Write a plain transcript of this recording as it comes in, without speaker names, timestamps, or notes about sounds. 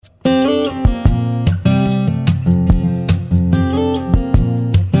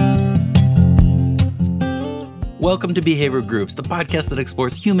welcome to Behavioral Grooves, the podcast that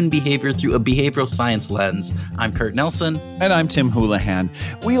explores human behavior through a behavioral science lens. I'm Kurt Nelson. And I'm Tim Houlihan.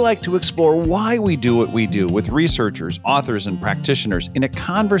 We like to explore why we do what we do with researchers, authors, and practitioners in a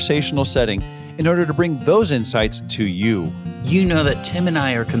conversational setting in order to bring those insights to you. You know that Tim and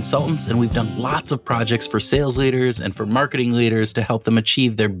I are consultants, and we've done lots of projects for sales leaders and for marketing leaders to help them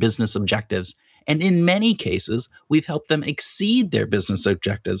achieve their business objectives. And in many cases, we've helped them exceed their business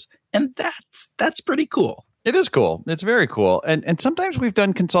objectives. And that's pretty cool. It is cool. It's very cool. And sometimes we've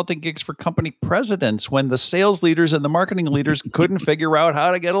done consulting gigs for company presidents when the sales leaders and the marketing leaders couldn't figure out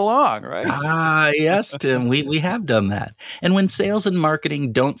how to get along, right? Yes, Tim, we have done that. And when sales and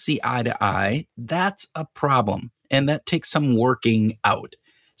marketing don't see eye to eye, that's a problem. And that takes some working out.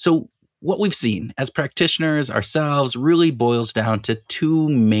 So what we've seen as practitioners ourselves really boils down to two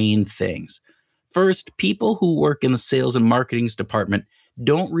main things. First, people who work in the sales and marketing department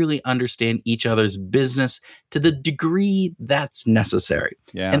don't really understand each other's business to the degree that's necessary.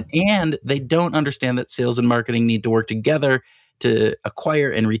 Yeah. And they don't understand that sales and marketing need to work together to acquire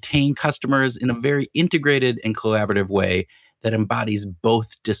and retain customers in a very integrated and collaborative way that embodies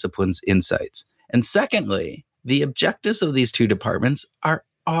both disciplines' insights. And secondly, the objectives of these two departments are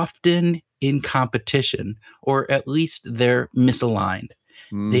often in competition, or at least they're misaligned.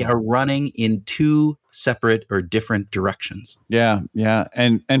 They are running in two separate or different directions. Yeah.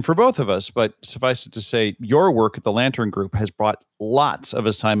 And for both of us, but suffice it to say, your work at the Lantern Group has brought lots of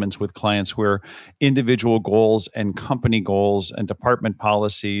assignments with clients where individual goals and company goals and department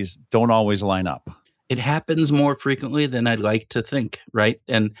policies don't always line up. It happens more frequently than I'd like to think, right?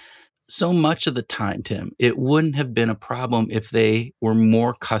 And so much of the time, Tim, it wouldn't have been a problem if they were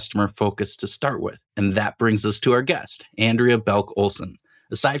more customer focused to start with. And that brings us to our guest, Andrea Belk Olson.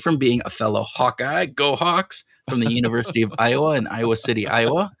 Aside from being a fellow Hawkeye, go Hawks, from the University of Iowa in Iowa City,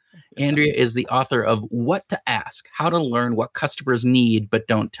 Iowa, Andrea is the author of What to Ask, How to Learn What Customers Need But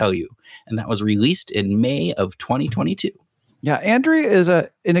Don't Tell You. And that was released in May of 2022. Yeah, Andrea is an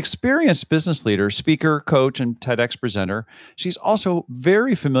experienced business leader, speaker, coach, and TEDx presenter. She's also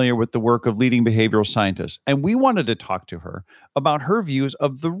very familiar with the work of leading behavioral scientists. And we wanted to talk to her about her views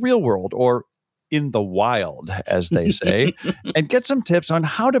of the real world, or in the wild, as they say, and get some tips on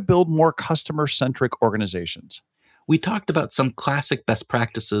how to build more customer-centric organizations. We talked about some classic best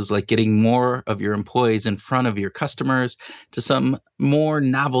practices like getting more of your employees in front of your customers, to some more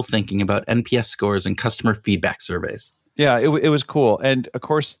novel thinking about NPS scores and customer feedback surveys. Yeah, it was cool. And of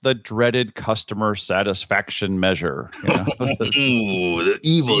course, the dreaded customer satisfaction measure. Ooh, the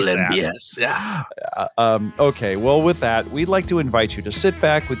evil NPS. Yeah. Okay, well, with that, we'd like to invite you to sit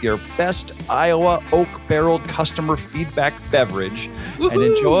back with your best Iowa oak-barreled customer feedback beverage and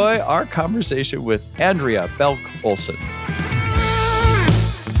enjoy our conversation with Andrea Belk Olson.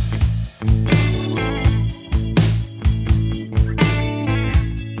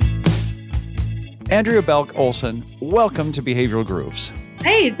 Andrea Belk Olson, welcome to Behavioral Grooves.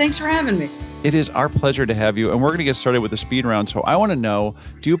 Hey, thanks for having me. It is our pleasure to have you, and we're going to get started with the speed round. So I want to know,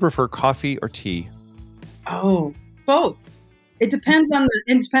 do you prefer coffee or tea? Oh, both. It depends on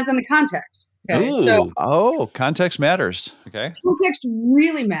the context. Okay. So, context matters. Okay. Context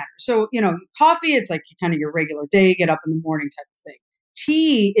really matters. So, coffee, it's like kind of your regular day, get up in the morning type of thing.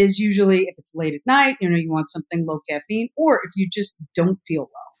 Tea is usually if it's late at night, you want something low caffeine, or if you just don't feel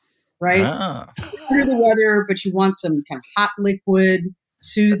well. Right? You're under the weather, but you want some kind of hot liquid,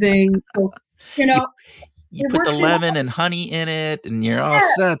 soothing. So, you put the lemon and honey in it, and you're all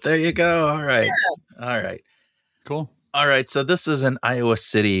set. There you go. All right. Yes. All right. Cool. All right. So this is an Iowa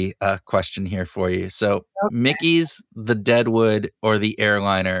City question here for you. So Mickey's, the Deadwood, or the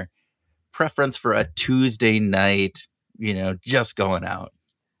Airliner, preference for a Tuesday night, just going out.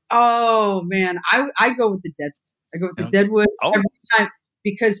 Oh, man. I go with the Deadwood. I go with the Deadwood every time.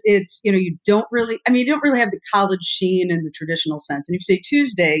 Because it's, you don't really have the college sheen in the traditional sense. And if you say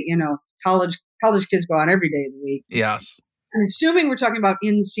Tuesday, college kids go out every day of the week. Yes. I'm assuming we're talking about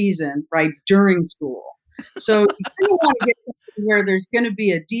in season, right, during school. So you kind of want to get something where there's going to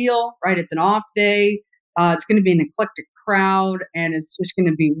be a deal, right? It's an off day. It's going to be an eclectic crowd, and it's just going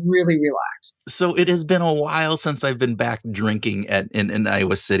to be really relaxed. So it has been a while since I've been back drinking in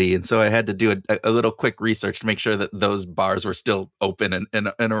Iowa City. And so I had to do a little quick research to make sure that those bars were still open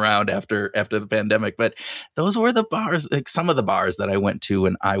and around after the pandemic. But those were the bars, like some of the bars that I went to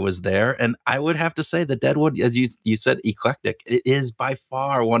when I was there. And I would have to say the Deadwood, as you said, eclectic. It is by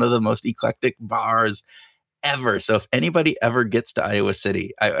far one of the most eclectic bars ever. So if anybody ever gets to Iowa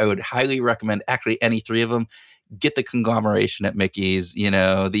City, I would highly recommend actually any three of them. Get the conglomeration at Mickey's.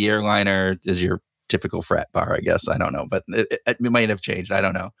 The Airliner is your typical frat bar, I guess. I don't know, but it might have changed. I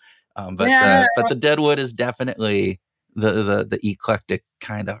don't know. Yeah. But the Deadwood is definitely the eclectic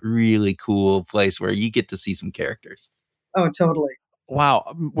kind of really cool place where you get to see some characters. Oh, totally.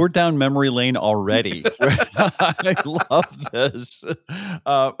 Wow, we're down memory lane already. I love this.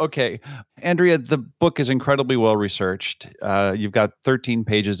 Okay, Andrea, the book is incredibly well researched. You've got 13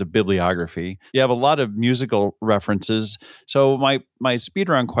 pages of bibliography. You have a lot of musical references. So my speed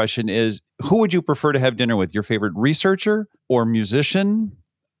round question is: who would you prefer to have dinner with? Your favorite researcher, or musician,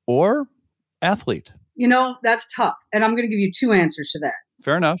 or athlete? That's tough, and I'm going to give you two answers to that.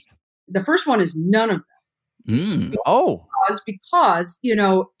 Fair enough. The first one is none of them. Oh, because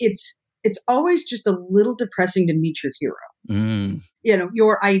it's always just a little depressing to meet your hero.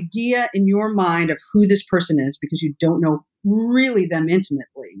 Your idea in your mind of who this person is, because you don't know really them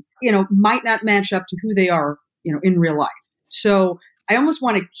intimately, might not match up to who they are, in real life. So I almost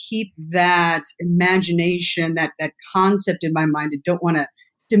want to keep that imagination, that concept in my mind. I don't want to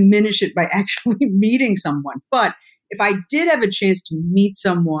diminish it by actually meeting someone. But if I did have a chance to meet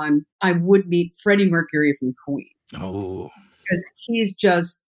someone, I would meet Freddie Mercury from Queen. Oh, because he's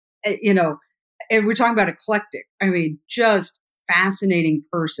just, and we're talking about eclectic. I mean, just fascinating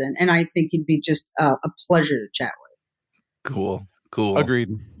person. And I think he'd be just a pleasure to chat with. Cool. Agreed.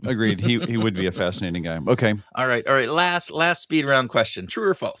 He would be a fascinating guy. Okay. All right. Last speed round question. True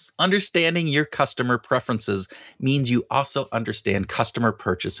or false? Understanding your customer preferences means you also understand customer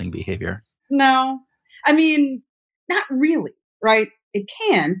purchasing behavior. No, I mean, not really, right? It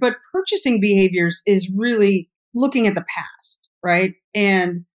can, but purchasing behaviors is really looking at the past, right?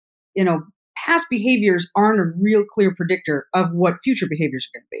 And, past behaviors aren't a real clear predictor of what future behaviors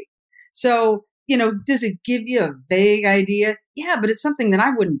are going to be. So, does it give you a vague idea? Yeah, but it's something that I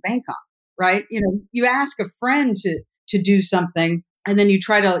wouldn't bank on, right? You ask a friend to do something, and then you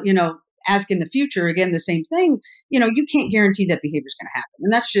try to, ask in the future, again, the same thing, you can't guarantee that behavior is going to happen.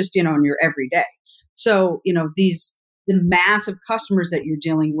 And that's just, in your everyday. So, the mass of customers that you're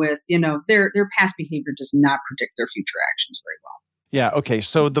dealing with, their past behavior does not predict their future actions very well. Yeah. Okay.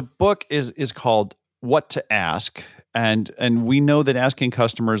 So the book is called What to Ask. And we know that asking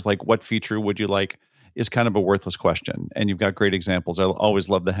customers like, what feature would you like, is kind of a worthless question. And you've got great examples. I always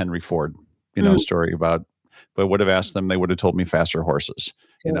love the Henry Ford, story about, if I would have asked them, they would have told me faster horses.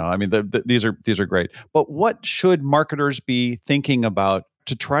 Sure. I mean, these are great. But what should marketers be thinking about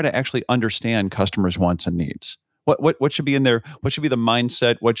to try to actually understand customers' wants and needs? What should be in there? What should be the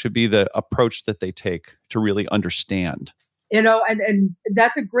mindset? What should be the approach that they take to really understand? And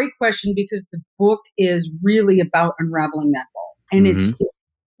that's a great question, because the book is really about unraveling that ball. And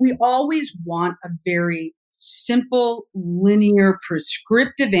we always want a very simple, linear,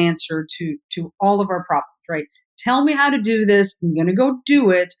 prescriptive answer to all of our problems, right? Tell me how to do this. I'm going to go do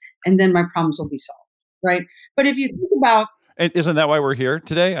it. And then my problems will be solved, right? But if you think about, isn't that why we're here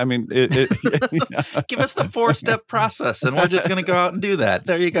today? I mean, give us the 4-step process, and we're just going to go out and do that.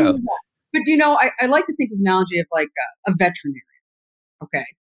 There you go. But, I like to think of an analogy of like a veterinarian. Okay.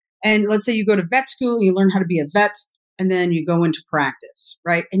 And let's say you go to vet school, you learn how to be a vet, and then you go into practice,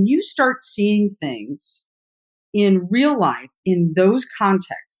 right? And you start seeing things in real life, in those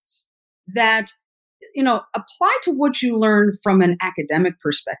contexts that, apply to what you learn from an academic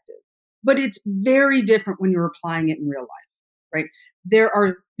perspective. But it's very different when you're applying it in real life, right?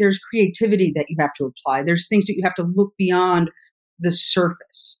 There's creativity that you have to apply. There's things that you have to look beyond the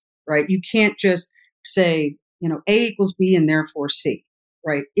surface, right? You can't just say, A equals B and therefore C,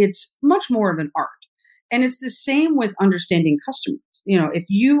 right? It's much more of an art. And it's the same with understanding customers. If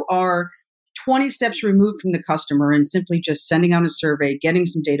you are 20 steps removed from the customer and simply just sending out a survey, getting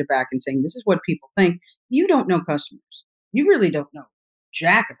some data back and saying, this is what people think, you don't know customers. You really don't know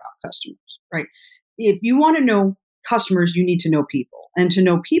jack about customers, right? If you want to know customers, you need to know people. And to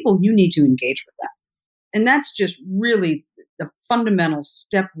know people, you need to engage with them. And that's just really the fundamental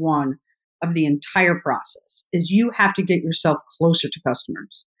step one of the entire process, is you have to get yourself closer to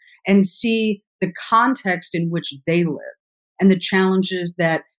customers and see the context in which they live and the challenges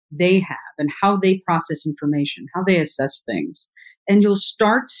that they have and how they process information, how they assess things. And you'll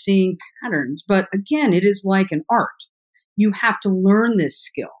start seeing patterns. But again, it is like an art. You have to learn this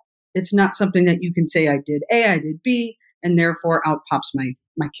skill. It's not something that you can say, I did A, I did B, and therefore out pops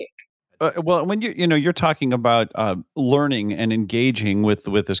my cake. Well, when you're talking about learning and engaging with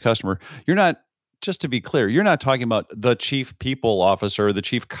this customer, you're not, just to be clear, you're not talking about the chief people officer, the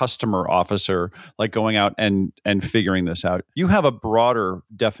chief customer officer, like going out and figuring this out. You have a broader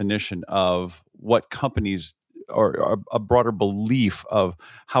definition of what companies, or a broader belief of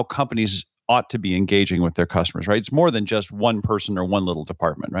how companies ought to be engaging with their customers, right? It's more than just one person or one little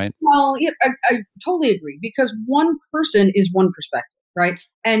department, right? Well, yeah, I totally agree, because one person is one perspective, right?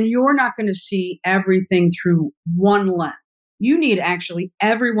 And you're not going to see everything through one lens. You need actually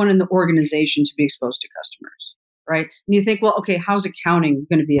everyone in the organization to be exposed to customers, right? And you think, well, okay, how's accounting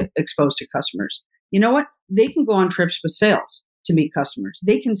going to be exposed to customers? You know what? They can go on trips with sales to meet customers.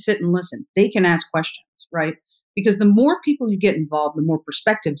 They can sit and listen. They can ask questions, right? Because the more people you get involved, the more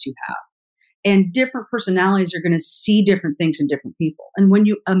perspectives you have. And different personalities are going to see different things in different people. And when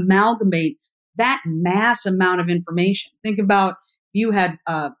you amalgamate that mass amount of information, think about you had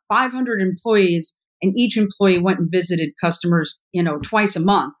 500 employees and each employee went and visited customers, twice a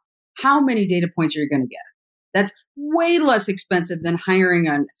month. How many data points are you going to get? That's way less expensive than hiring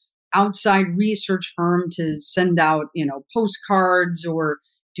an outside research firm to send out, postcards or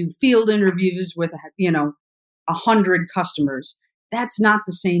do field interviews with, 100 customers. That's not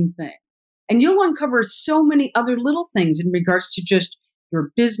the same thing. And you'll uncover so many other little things in regards to just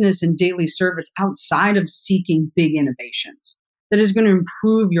your business and daily service outside of seeking big innovations that is going to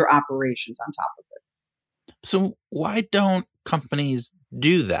improve your operations on top of it. So why don't companies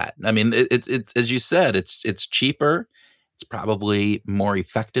do that? I mean, it's as you said, it's cheaper. It's probably more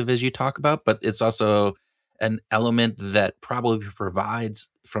effective as you talk about, but it's also an element that probably provides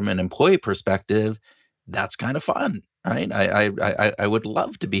from an employee perspective, that's kind of fun, right? I would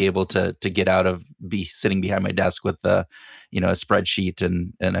love to be able to get out of be sitting behind my desk with a spreadsheet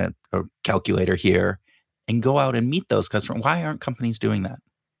and a calculator here and go out and meet those customers. Why aren't companies doing that?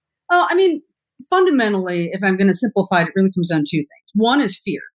 Well, I mean, fundamentally, if I'm going to simplify it, it really comes down to two things. One is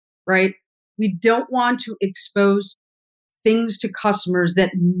fear, right? We don't want to expose things to customers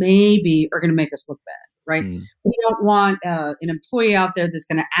that maybe are going to make us look bad, right? We don't want an employee out there that's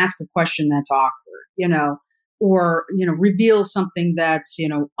going to ask a question that's awkward, or, reveal something that's,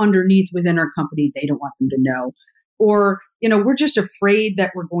 underneath within our company they don't want them to know. Or, we're just afraid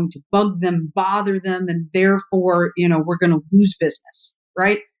that we're going to bug them, bother them, and therefore, we're going to lose business,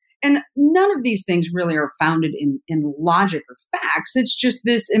 right? And none of these things really are founded in logic or facts. It's just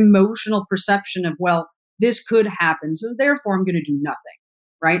this emotional perception of, well, this could happen, so therefore I'm going to do nothing,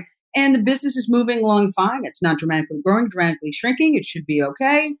 right? And the business is moving along fine. It's not dramatically growing, dramatically shrinking. It should be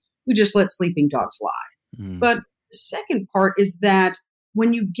okay. We just let sleeping dogs lie. But the second part is that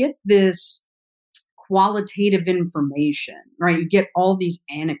when you get this qualitative information, right, you get all these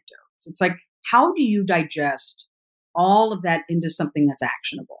anecdotes. It's like, how do you digest all of that into something that's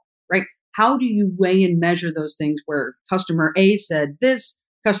actionable, right? How do you weigh and measure those things where customer A said this,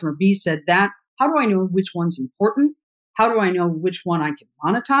 customer B said that? How do I know which one's important? How do I know which one I can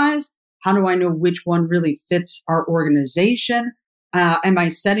monetize? How do I know which one really fits our organization? Am I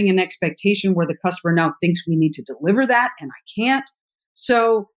setting an expectation where the customer now thinks we need to deliver that and I can't?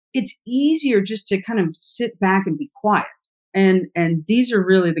 So it's easier just to kind of sit back and be quiet. And these are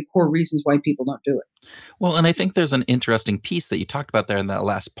really the core reasons why people don't do it. Well, and I think there's an interesting piece that you talked about there in that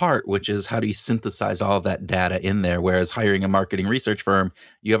last part, which is how do you synthesize all of that data in there? Whereas hiring a marketing research firm,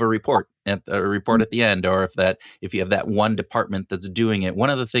 you have a report at the end, or if you have that one department that's doing it.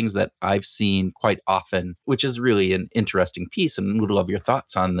 One of the things that I've seen quite often, which is really an interesting piece, and would love your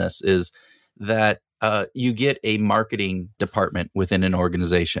thoughts on this, is that you get a marketing department within an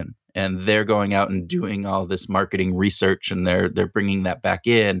organization, and they're going out and doing all this marketing research, and they're bringing that back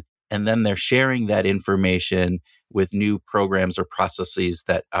in. And then they're sharing that information with new programs or processes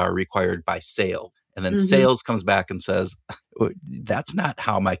that are required by sales. And then sales comes back and says, that's not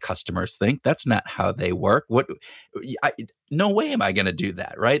how my customers think. That's not how they work. No way am I going to do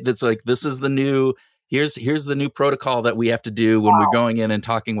that, right? That's like, this is the new, here's the new protocol that we have to do when we're going in and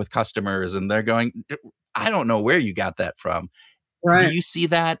talking with customers. And they're going, I don't know where you got that from. Right. Do you see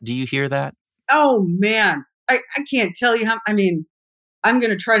that? Do you hear that? Oh, man. I can't tell you how, I'm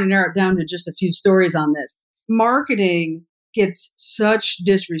going to try to narrow it down to just a few stories on this. Marketing gets such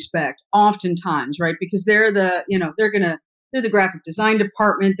disrespect oftentimes, right? Because they're the graphic design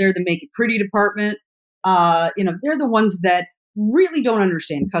department. They're the make it pretty department. They're the ones that really don't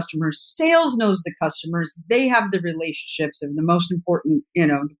understand customers. Sales knows the customers. They have the relationships of the most important,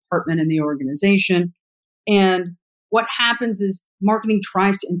 department in the organization. And what happens is marketing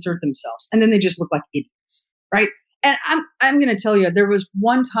tries to insert themselves and then they just look like idiots, right? And I'm going to tell you, there was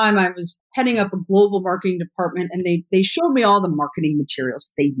one time I was heading up a global marketing department and they showed me all the marketing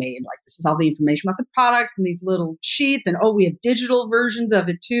materials they made. Like, this is all the information about the products and these little sheets. And, we have digital versions of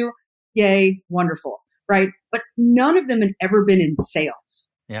it too. Yay. Wonderful. Right. But none of them had ever been in sales.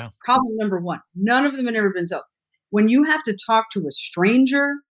 Yeah. Problem number one, none of them had ever been in sales. When you have to talk to a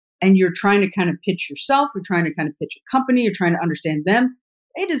stranger and you're trying to kind of pitch yourself, you're trying to kind of pitch a company, you're trying to understand them,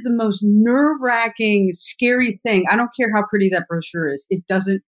 it is the most nerve-wracking, scary thing. I don't care how pretty that brochure is.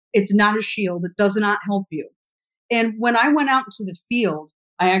 It's not a shield. It does not help you. And when I went out into the field,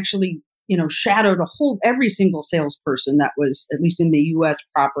 I actually, shadowed every single salesperson that was at least in the US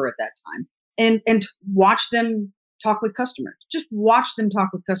proper at that time, and watch them talk with customers. Just watch them talk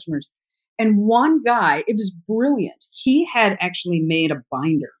with customers. And one guy, it was brilliant. He had actually made a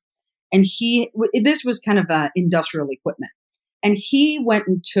binder, and this was kind of industrial equipment. And he went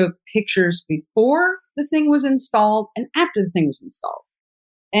and took pictures before the thing was installed and after the thing was installed.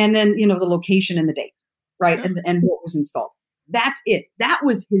 And then, the location and the date, right? And what was installed. That's it. That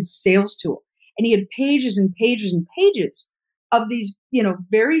was his sales tool. And he had pages and pages and pages of these,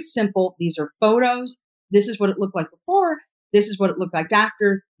 very simple, these are photos. This is what it looked like before. This is what it looked like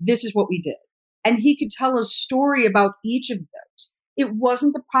after. This is what we did. And he could tell a story about each of those. It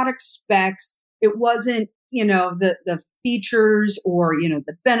wasn't the product specs. It wasn't, the features or,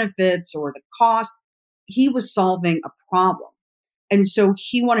 the benefits or the cost. He was solving a problem. And so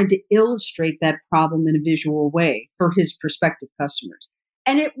he wanted to illustrate that problem in a visual way for his prospective customers.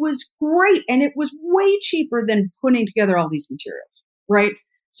 And it was great. And it was way cheaper than putting together all these materials, right?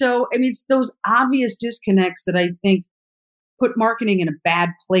 So, it's those obvious disconnects that I think put marketing in a bad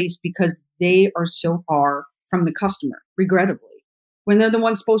place because they are so far from the customer, regrettably, when they're the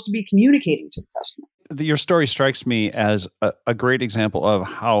ones supposed to be communicating to the customer. Your story strikes me as a great example of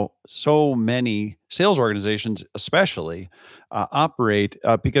how so many sales organizations, especially, operate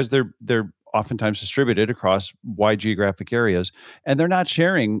because they're oftentimes distributed across wide geographic areas, and they're not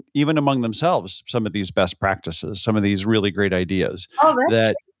sharing even among themselves some of these best practices, some of these really great ideas. Oh, that's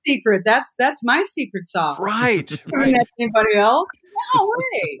that, secret. That's my secret sauce. Right. Right. That's anybody else? No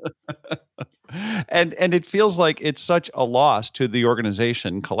way. And it feels like it's such a loss to the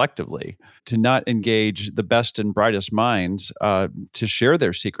organization collectively to not engage the best and brightest minds to share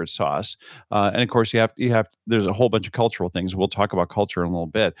their secret sauce. And of course, you have. There's a whole bunch of cultural things. We'll talk about culture in a little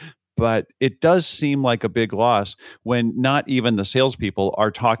bit. But it does seem like a big loss when not even the salespeople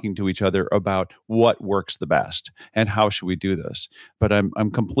are talking to each other about what works the best and how should we do this. But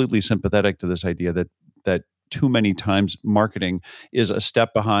I'm completely sympathetic to this idea that too many times marketing is a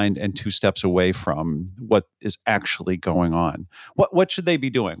step behind and 2 steps away from what is actually going on. What should they be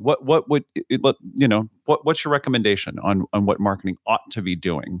doing? What's your recommendation on what marketing ought to be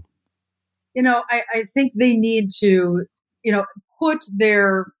doing? I think they need to, put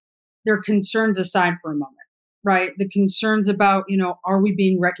their concerns aside for a moment, right? The concerns about, are we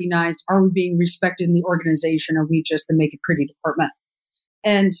being recognized? Are we being respected in the organization? Are we just the make it pretty department?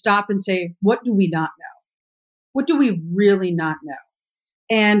 And stop and say, what do we not know? What do we really not know?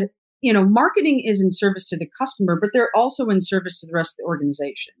 And, marketing is in service to the customer, but they're also in service to the rest of the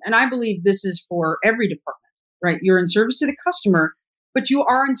organization. And I believe this is for every department, right? You're in service to the customer, but you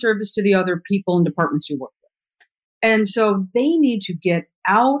are in service to the other people and departments you work with. And so they need to get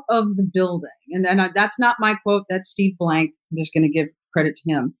out of the building. And that's not my quote. That's Steve Blank. I'm just going to give credit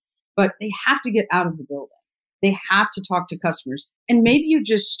to him. But they have to get out of the building. They have to talk to customers. And maybe you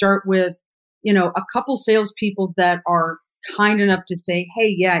just start with, a couple salespeople that are kind enough to say,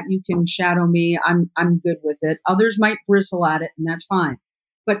 hey, yeah, you can shadow me. I'm good with it. Others might bristle at it, and that's fine.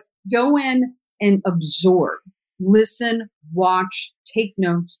 But go in and absorb, listen, watch, take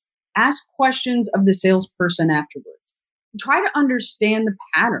notes, ask questions of the salesperson afterwards. Try to understand the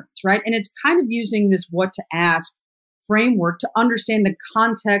patterns, right? And it's kind of using this what to ask framework to understand the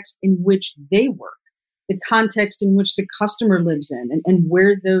context in which they work, the context in which the customer lives in, and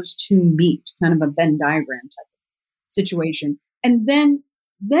where those two meet, kind of a Venn diagram type of situation. And then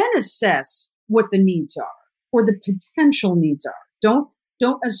assess what the needs are or the potential needs are.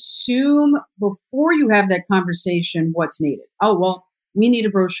 Don't assume before you have that conversation what's needed. Oh, well, we need a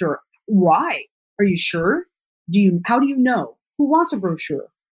brochure. Why? Are you sure? How do you know? Who wants a brochure?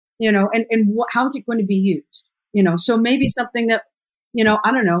 And how is it going to be used? So maybe something that,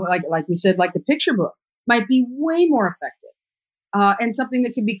 I don't know, like we said, like the picture book might be way more effective, and something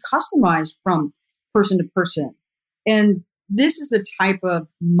that can be customized from person to person. And this is the type of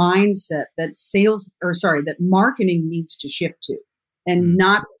mindset that that marketing needs to shift to, and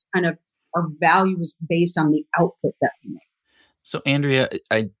not this kind of our value is based on the output that we make. So Andrea,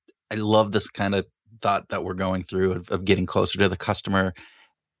 I love this kind of thought that we're going through of getting closer to the customer.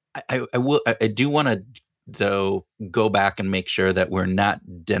 I do want to, though, go back and make sure that we're not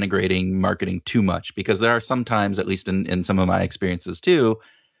denigrating marketing too much, because there are some times, at least in some of my experiences too,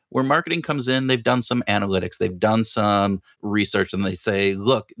 where marketing comes in, they've done some analytics, they've done some research, and they say,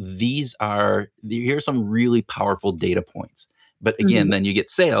 look, here's some really powerful data points. But again, then you get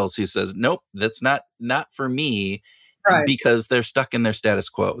sales who says, nope, that's not for me. Right. Because they're stuck in their status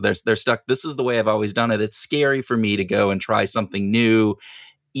quo. They're stuck. This is the way I've always done it. It's scary for me to go and try something new.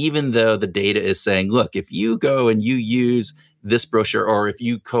 even though the data is saying, look, if you go and you use this brochure, or if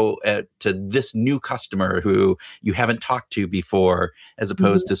you go to this new customer who you haven't talked to before, as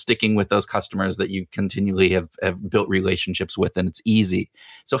opposed to sticking with those customers that you continually have built relationships with, and it's easy.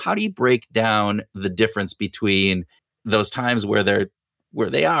 So how do you break down the difference between those times where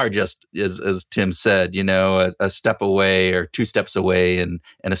they are just, as Tim said, a step away or two steps away and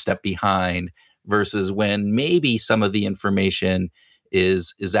a step behind, versus when maybe some of the information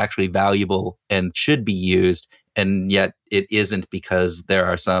is actually valuable and should be used, and yet it isn't because there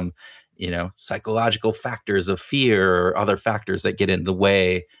are some psychological factors of fear or other factors that get in the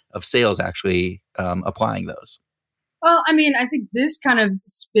way of sales actually applying those. Well, I mean, I think this kind of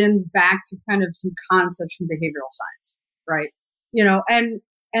spins back to kind of some concepts from behavioral science, right?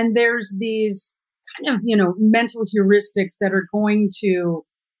 And there's these kind of, mental heuristics that are going to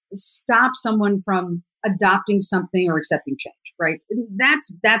stop someone from adopting something or accepting change, right?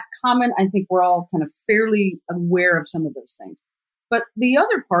 That's common. I think we're all kind of fairly aware of some of those things. But the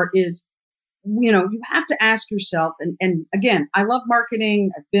other part is, you have to ask yourself, and again, I love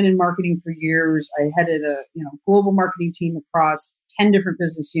marketing. I've been in marketing for years. I headed a, global marketing team across 10 different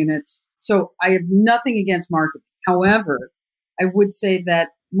business units. So I have nothing against marketing. However, I would say that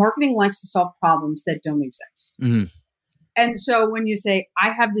marketing likes to solve problems that don't exist. Mm-hmm. And so when you say,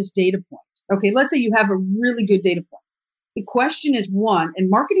 I have this data point, okay, let's say you have a really good data point. The question is, one, and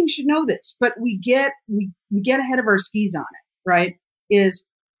marketing should know this, but we get ahead of our skis on it, right?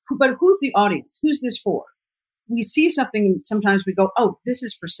 But who's the audience? Who's this for? We see something and sometimes we go, oh, this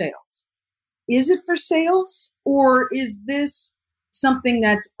is for sales. Is it for sales? Or is this something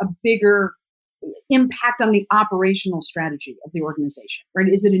that's a bigger impact on the operational strategy of the organization, right?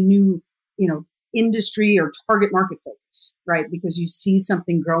 Is it a new, industry or target market focus, right? Because you see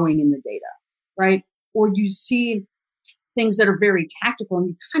something growing in the data, right? Or you see things that are very tactical and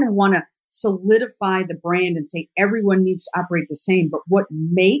you kind of want to solidify the brand and say everyone needs to operate the same. But what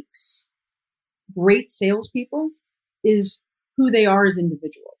makes great salespeople is who they are as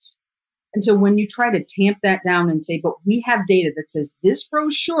individuals. And so when you try to tamp that down and say, but we have data that says this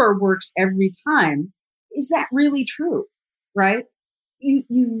brochure works every time, is that really true? Right?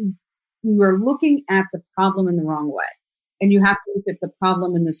 You are looking at the problem in the wrong way. And you have to look at the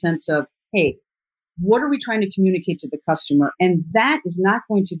problem in the sense of, hey, what are we trying to communicate to the customer? And that is not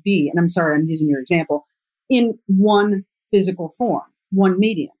going to be, and I'm sorry, I'm using your example, in one physical form, one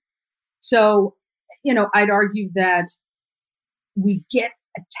medium. So, I'd argue that we get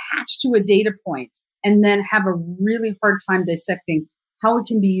attached to a data point and then have a really hard time dissecting how it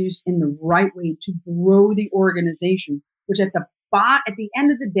can be used in the right way to grow the organization, which at the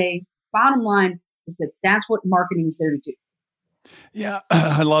end of the day, bottom line is that that's what marketing is there to do. Yeah,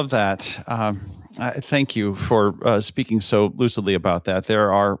 I love that. Thank you for speaking so lucidly about that.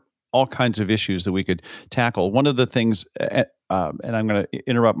 There are all kinds of issues that we could tackle. One of the things, and I'm going to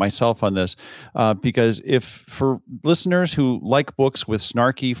interrupt myself on this, because if for listeners who like books with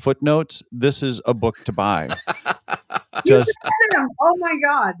snarky footnotes, this is a book to buy. Oh my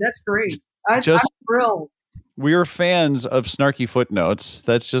God, that's great. I'm thrilled. We're fans of snarky footnotes.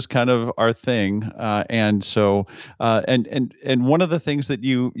 That's just kind of our thing. And so, and one of the things that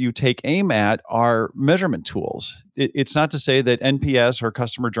you take aim at are measurement tools. It's not to say that NPS or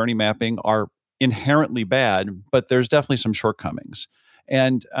customer journey mapping are inherently bad, but there's definitely some shortcomings.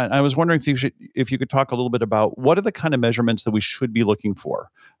 And I was wondering if you could talk a little bit about what are the kind of measurements that we should be looking for.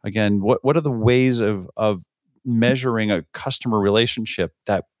 Again, what are the ways of measuring a customer relationship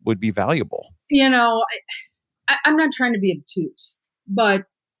that would be valuable? I'm not trying to be obtuse, but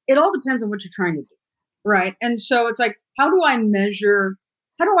it all depends on what you're trying to do, right? And so it's like, how do I measure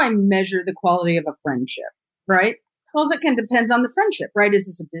the quality of a friendship, right? Well, it kind of depends on the friendship, right? Is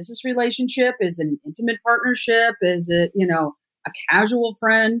this a business relationship? Is it an intimate partnership? Is it, a casual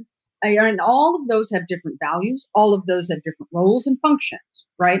friend? And all of those have different values. All of those have different roles and functions,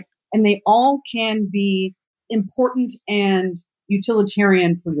 right? And they all can be important and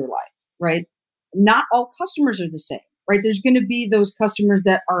utilitarian for your life, right? Not all customers are the same, right? There's going to be those customers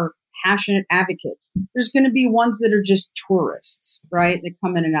that are passionate advocates. There's going to be ones that are just tourists, right? That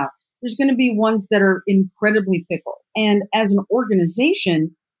come in and out. There's going to be ones that are incredibly fickle. And as an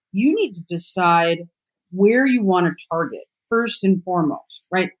organization, you need to decide where you want to target first and foremost,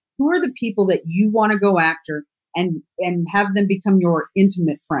 right? Who are the people that you want to go after and have them become your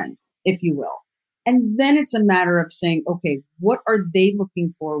intimate friend, if you will? And then it's a matter of saying, okay, what are they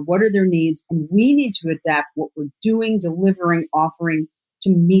looking for? What are their needs? And we need to adapt what we're doing, delivering, offering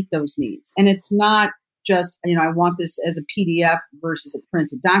to meet those needs. And it's not just, I want this as a PDF versus a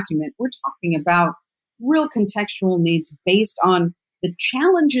printed document. We're talking about real contextual needs based on the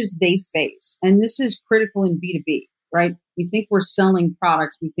challenges they face, and this is critical in B2B, right? We think we're selling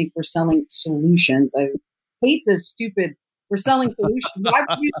products. We think we're selling solutions. I hate this stupid, we're selling solutions. Why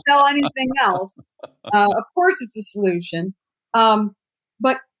would you sell anything else? Of course it's a solution.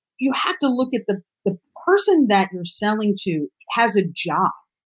 But you have to look at the person that you're selling to has a job,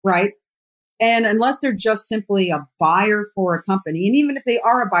 right? And unless they're just simply a buyer for a company, and even if they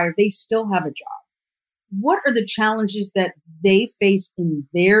are a buyer, they still have a job. What are the challenges that they face in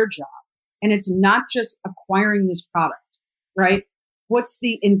their job? And it's not just acquiring this product, right? What's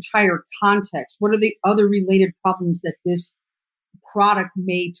the entire context? What are the other related problems that this product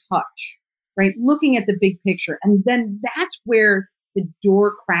may touch, right? Looking at the big picture. And then that's where the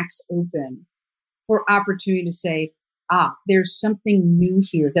door cracks open for opportunity to say, there's something new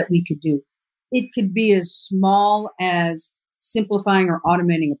here that we could do. It could be as small as simplifying or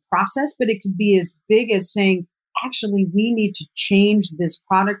automating a process, but it could be as big as saying, actually, we need to change this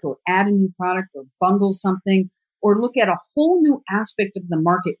product or add a new product or bundle something or look at a whole new aspect of the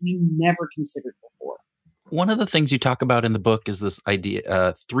market we never considered before. One of the things you talk about in the book is this idea,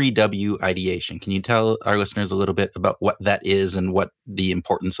 3W ideation. Can you tell our listeners a little bit about what that is and what the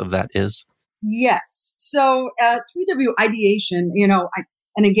importance of that is? Yes. So 3W ideation,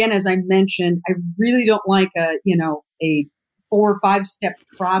 and again, as I mentioned, I really don't like a 4 or 5 step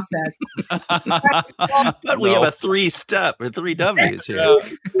process. But we have a 3-step or 3 W's here.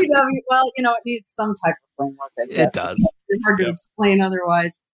 3W, well, it needs some type of framework. I guess. It does. It's hard to explain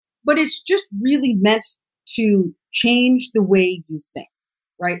otherwise. But it's just really meant to change the way you think,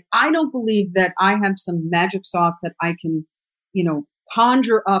 right? I don't believe that I have some magic sauce that I can,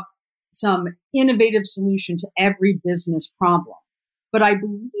 conjure up some innovative solution to every business problem. But I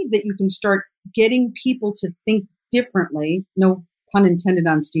believe that you can start getting people to think differently, no pun intended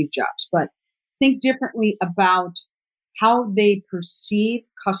on Steve Jobs, but think differently about how they perceive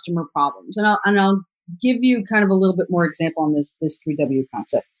customer problems. And I'll give you kind of a little bit more example on this 3W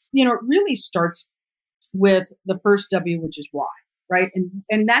concept. It really starts with the first W, which is why, right?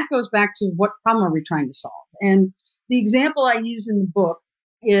 And that goes back to what problem are we trying to solve? And the example I use in the book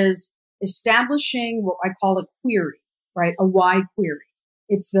is establishing what I call a query, right? A why query.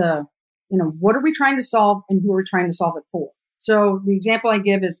 It's the, what are we trying to solve and who are we trying to solve it for? So the example I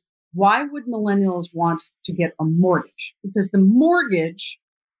give is, why would millennials want to get a mortgage? Because the mortgage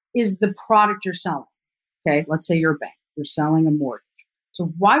is the product you're selling. Okay, let's say you're a bank. You're selling a mortgage.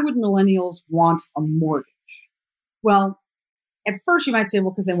 So why would millennials want a mortgage? Well, at first you might say,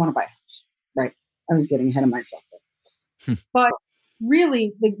 well, because they want to buy a house, right? I was getting ahead of myself there. But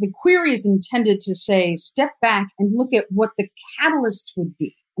really, the query is intended to say, step back and look at what the catalysts would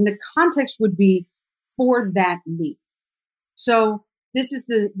be and the context would be for that need. So this is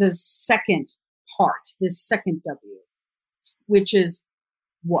the second part, this second W, which is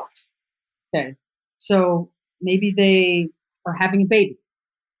what? Okay. So maybe they are having a baby.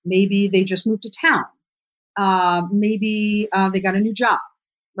 Maybe they just moved to town. Maybe they got a new job,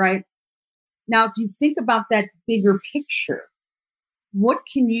 right? Now, if you think about that bigger picture, what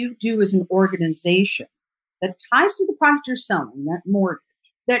can you do as an organization that ties to the product you're selling, that mortgage,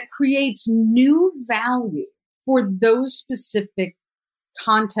 that creates new value for those specific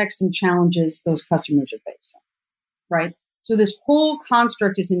contexts and challenges those customers are facing, right? So this whole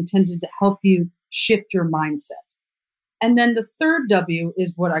construct is intended to help you shift your mindset. And then the third W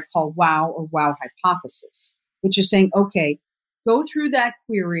is what I call wow or wow hypothesis, which is saying, okay, go through that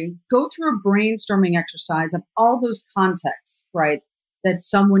query, go through a brainstorming exercise of all those contexts, right, that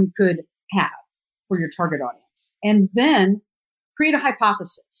someone could have for your target audience. And then create a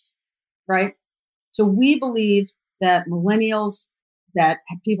hypothesis, right? So we believe that millennials, that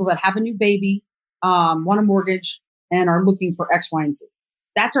people that have a new baby, want a mortgage and are looking for X, Y, and Z.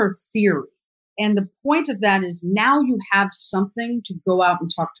 That's our theory. And the point of that is now you have something to go out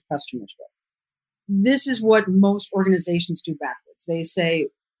and talk to customers with. This is what most organizations do backwards. They say,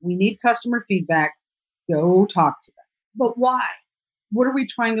 we need customer feedback, go talk to them. But why? What are we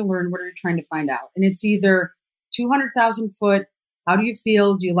trying to learn? What are we trying to find out? And it's either 200,000 foot, how do you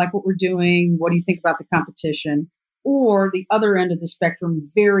feel? Do you like what we're doing? What do you think about the competition? Or the other end of the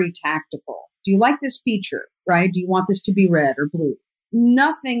spectrum, very tactical. Do you like this feature, right? Do you want this to be red or blue?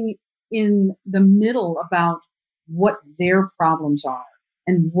 Nothing in the middle about what their problems are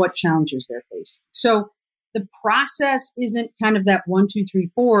and what challenges they're facing. So the process isn't kind of that 1, 2,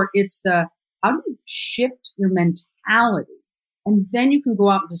 3, 4. It's the, how do you shift your mentality? And then you can go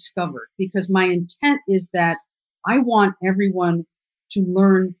out and discover it, because my intent is that I want everyone to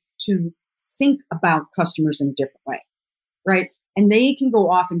learn to think about customers in a different way, right? And they can go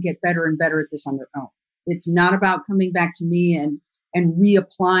off and get better and better at this on their own. It's not about coming back to me and and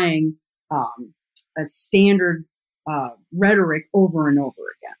reapplying a standard rhetoric over and over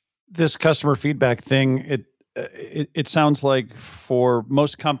again. This customer feedback thing, it sounds like for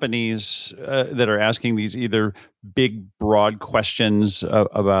most companies that are asking these either big, broad questions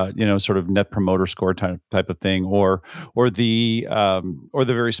about, sort of net promoter score type of thing, or the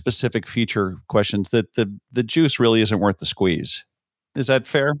very specific feature questions, that the juice really isn't worth the squeeze. Is that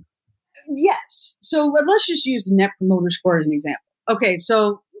fair? Yes. So let's just use the net promoter score as an example. Okay,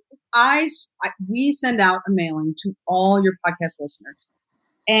 so we send out a mailing to all your podcast listeners,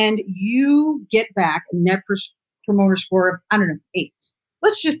 and you get back a net promoter score of, I don't know, 8.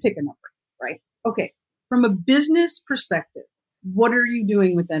 Let's just pick a number, right? Okay. From a business perspective, what are you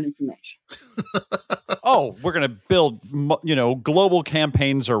doing with that information? Oh, we're going to build, global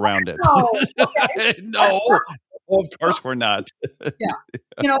campaigns around it. Oh, okay. No, of course we're not. Yeah.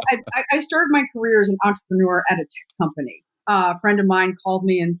 I started my career as an entrepreneur at a tech company. A friend of mine called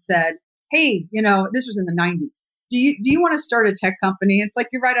me and said, hey, this was in the 90s. Do you want to start a tech company? It's like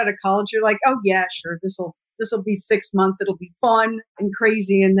you're right out of college. You're like, oh yeah, sure. This will be 6 months. It'll be fun and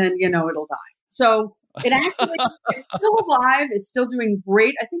crazy. And then, it'll die. So it's still alive. It's still doing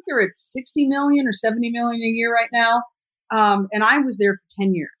great. I think they're at 60 million or 70 million a year right now. And I was there for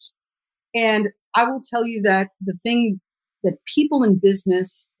 10 years. And I will tell you that the thing that people in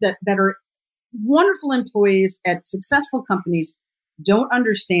business that are wonderful employees at successful companies don't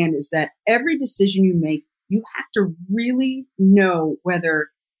understand is that every decision you make, you have to really know whether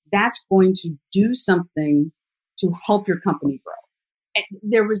that's going to do something to help your company grow.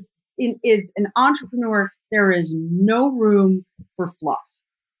 As an entrepreneur, there is no room for fluff,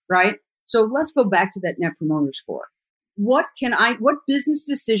 right? So let's go back to that net promoter score. What business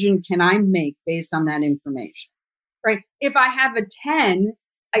decision can I make based on that information, right? If I have a 10,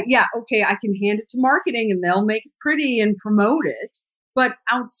 I can hand it to marketing and they'll make it pretty and promote it. But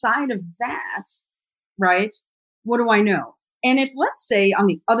outside of that, right, what do I know? And if, let's say, on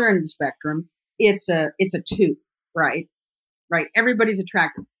the other end of the spectrum, it's a 2, right? Right. Everybody's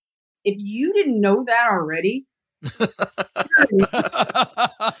attractive. If you didn't know that already, if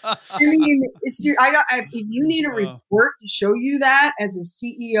you need a report to show you that as a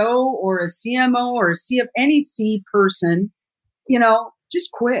CEO or a CMO or any C person,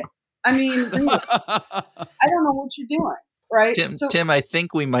 just quit. I mean, really, I don't know what you're doing. Right. Tim, I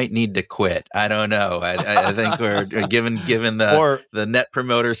think we might need to quit. I don't know. I think we're given the net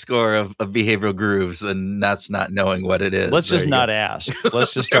promoter score of behavioral grooves, and that's not knowing what it is. Let's just not ask.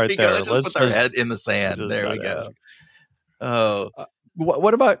 Let's just start there. Let's put our head in the sand. There we go. Ask. Oh,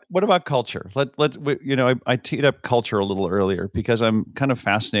 what about culture? I teed up culture a little earlier because I'm kind of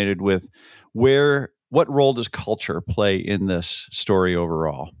fascinated with what role does culture play in this story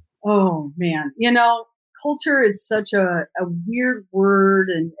overall? Oh man, culture is such a weird word,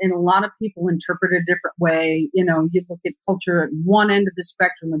 and a lot of people interpret it a different way. You look at culture at one end of the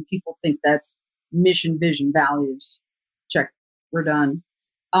spectrum and people think that's mission, vision, values. Check, we're done.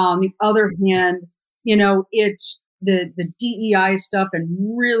 On the other hand, it's the DEI stuff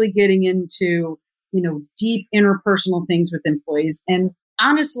and really getting into, deep interpersonal things with employees. And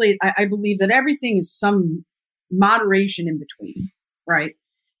honestly, I believe that everything is some moderation in between, right?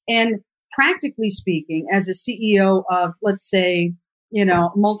 And practically speaking, as a CEO of, let's say, a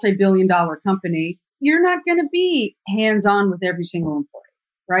multi-billion-dollar company, you're not going to be hands-on with every single employee,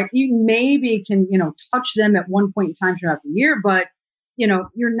 right? You maybe can, touch them at one point in time throughout the year, but,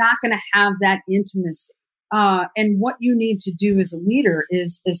 you're not going to have that intimacy. And what you need to do as a leader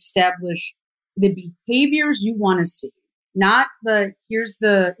is establish the behaviors you want to see, not here's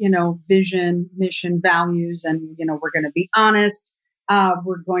the, vision, mission, values, and, we're going to be honest.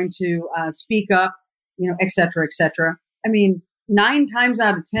 We're going to speak up, et cetera, et cetera. I mean, 9 times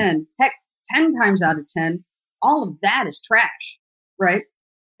out of 10, heck, 10 times out of 10, all of that is trash, right?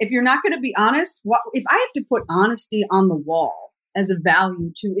 If you're not going to be honest, if I have to put honesty on the wall as a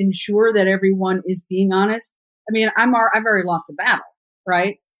value to ensure that everyone is being honest, I mean, I've already lost the battle,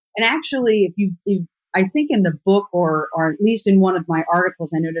 right? And actually, if I think in the book or at least in one of my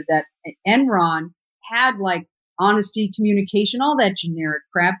articles, I noted that Enron had honesty, communication, all that generic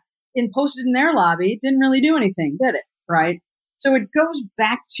crap, and posted in their lobby. It didn't really do anything, did it? Right? So it goes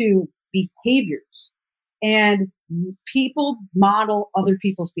back to behaviors, and people model other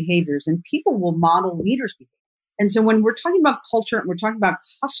people's behaviors, and people will model leaders' behavior. And so when we're talking about culture and we're talking about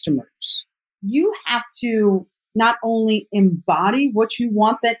customers, you have to not only embody what you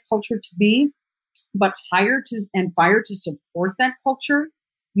want that culture to be, but hire to and fire to support that culture.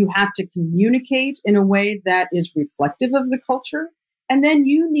 You have to communicate in a way that is reflective of the culture. And then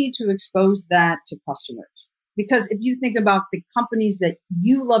you need to expose that to customers. Because if you think about the companies that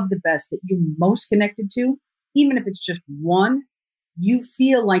you love the best, that you're most connected to, even if it's just one, you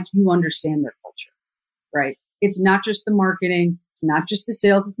feel like you understand their culture, right? It's not just the marketing. It's not just the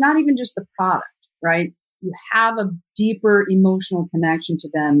sales. It's not even just the product, right? You have a deeper emotional connection to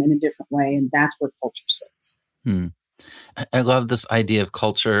them in a different way. And that's where culture sits. I love this idea of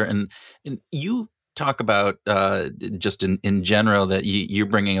culture. And you talk about just in general that you're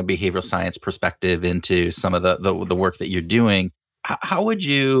bringing a behavioral science perspective into some of the work that you're doing. How would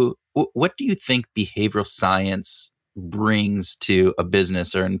you, what do you think behavioral science brings to a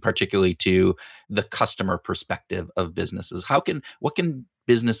business, or in particularly to the customer perspective of businesses? What can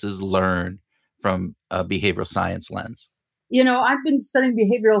businesses learn from a behavioral science lens? I've been studying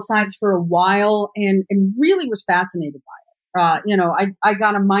behavioral science for a while and really was fascinated by it. I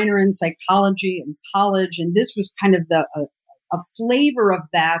got a minor in psychology in college, and this was kind of a flavor of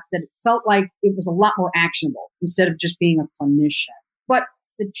that it felt like it was a lot more actionable instead of just being a clinician. But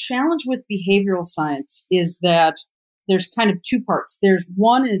the challenge with behavioral science is that there's kind of two parts. There's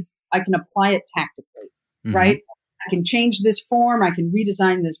one is I can apply it tactically, right? I can change this form, I can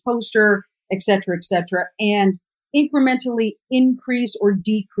redesign this poster, et cetera, and incrementally increase or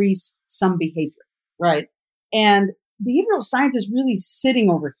decrease some behavior, right? And behavioral science is really sitting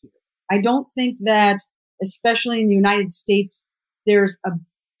over here. I don't think that, especially in the United States, there's a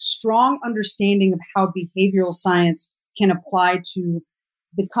strong understanding of how behavioral science can apply to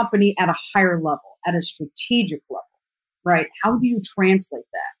the company at a higher level, at a strategic level, right? How do you translate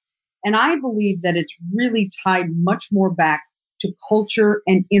that? And I believe that it's really tied much more back to culture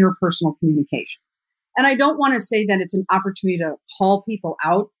and interpersonal communications. And I don't want to say that it's an opportunity to call people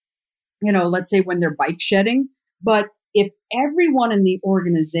out, let's say when they're bike shedding, but if everyone in the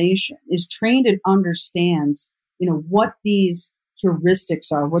organization is trained and understands, what these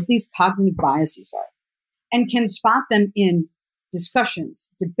heuristics are, what these cognitive biases are, and can spot them in discussions,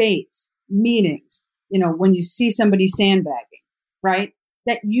 debates, meetings, when you see somebody sandbagging, right?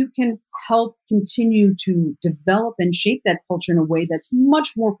 That you can help continue to develop and shape that culture in a way that's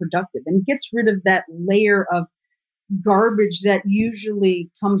much more productive and gets rid of that layer of garbage that usually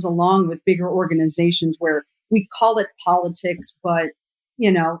comes along with bigger organizations where we call it politics, but,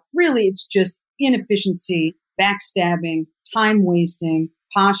 really it's just inefficiency, backstabbing, time wasting,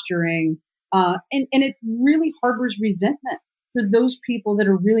 posturing, and it really harbors resentment for those people that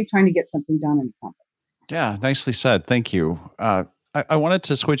are really trying to get something done in the company. Yeah, nicely said. Thank you. I wanted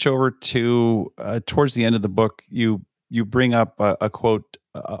to switch over to towards the end of the book. You bring up a quote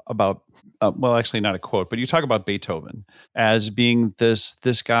about well, actually not a quote, but you talk about Beethoven as being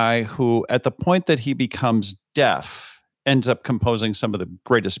this guy who, at the point that he becomes deaf, ends up composing some of the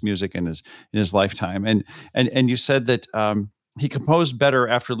greatest music in his lifetime. And you said that he composed better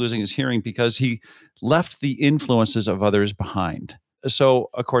after losing his hearing because he left the influences of others behind. So,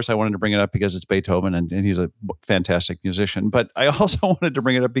 of course, I wanted to bring it up because it's Beethoven and he's a fantastic musician. But I also wanted to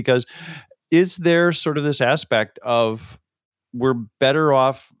bring it up because is there sort of this aspect of we're better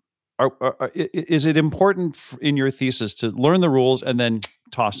off? Is it important in your thesis to learn the rules and then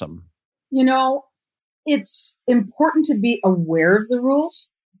toss them? It's important to be aware of the rules,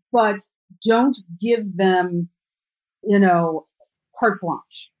 but don't give them, carte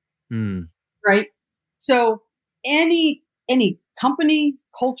blanche, right? So any company,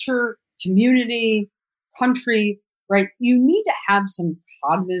 culture, community, country, right? You need to have some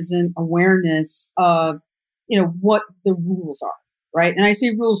cognizant awareness of, what the rules are, right? And I say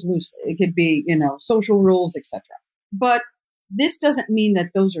rules loosely. It could be, social rules, etc. But this doesn't mean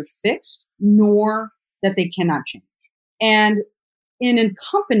that those are fixed, nor that they cannot change. And in a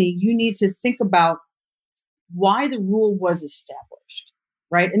company, you need to think about why the rule was established,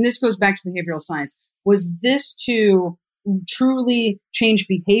 right? And this goes back to behavioral science. Was this to truly change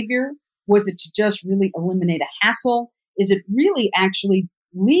behavior? Was it to just really eliminate a hassle? Is it really actually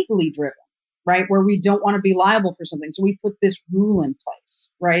legally driven, right? Where we don't want to be liable for something. So we put this rule in place,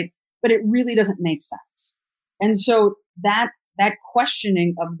 right? But it really doesn't make sense. And so that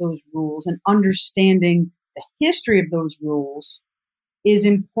questioning of those rules and understanding the history of those rules is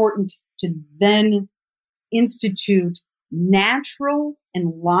important to then institute natural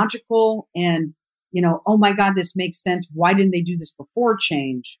and logical and, oh my God, this makes sense. Why didn't they do this before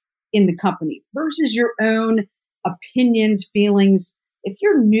change in the company versus your own opinions, feelings. If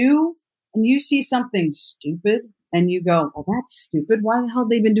you're new and you see something stupid and you go, well, that's stupid. Why the hell have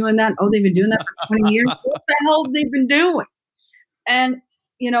they been doing that? Oh, they've been doing that for 20 years. What the hell have they been doing? And,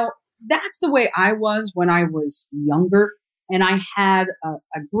 that's the way I was when I was younger. And I had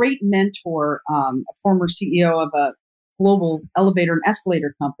a great mentor, a former CEO of a global elevator and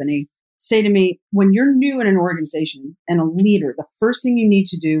escalator company, say to me, when you're new in an organization and a leader, the first thing you need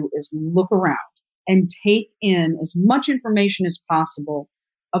to do is look around and take in as much information as possible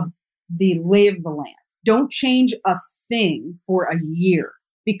of the lay of the land. Don't change a thing for a year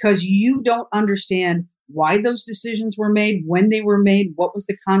because you don't understand why those decisions were made, when they were made, what was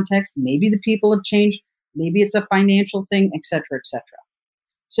the context. Maybe the people have changed. Maybe it's a financial thing, et cetera, et cetera.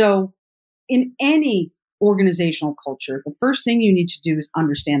 So in any organizational culture, the first thing you need to do is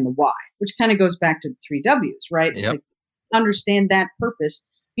understand the why, which kind of goes back to the 3 W's, right? It's like understand that purpose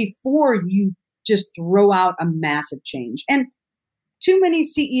before you just throw out a massive change. And too many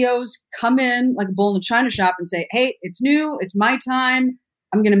CEOs come in like a bull in a china shop and say, hey, it's new, it's my time,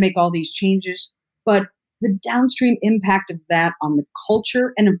 I'm going to make all these changes. But the downstream impact of that on the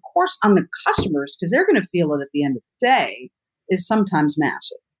culture and, of course, on the customers, because they're going to feel it at the end of the day, is sometimes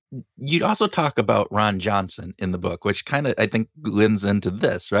massive. You'd also talk about Ron Johnson in the book, which kind of, I think, lends into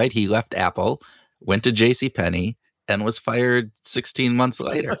this, right? He left Apple, went to JCPenney, and was fired 16 months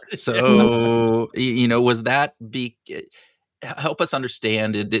later. So, was that help us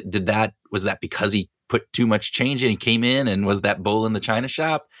understand, was that because he put too much change in, he came in and was that bull in the china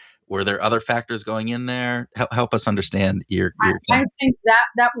shop? Were there other factors going in there? Help us understand your I think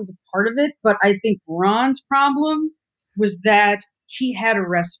that was a part of it, but I think Ron's problem was that he had a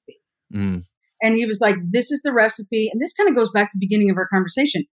recipe. And he was like, this is the recipe. And this kind of goes back to the beginning of our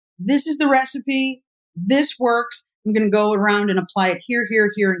conversation. This is the recipe. This works. I'm going to go around and apply it here, here,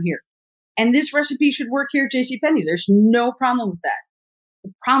 here, and here. And this recipe should work here at JCPenney's. There's no problem with that.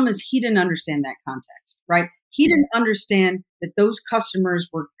 The problem is he didn't understand that context, right? He didn't understand that those customers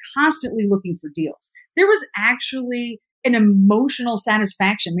were constantly looking for deals. There was actually an emotional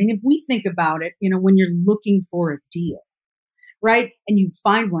satisfaction. I mean, if we think about it, when you're looking for a deal, right? And you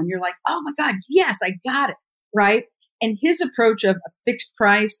find one, you're like, oh my God, yes, I got it, right? And his approach of a fixed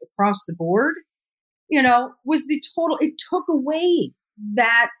price across the board, was it took away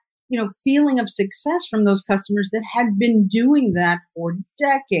that, feeling of success from those customers that had been doing that for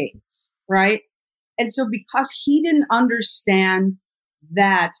decades, right? And so because he didn't understand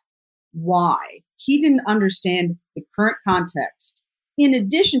that why, he didn't understand the current context, in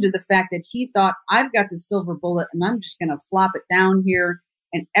addition to the fact that he thought, I've got the silver bullet and I'm just going to flop it down here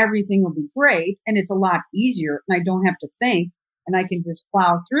and everything will be great. And it's a lot easier and I don't have to think and I can just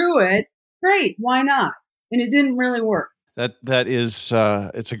plow through it. Great. Why not? And it didn't really work. That is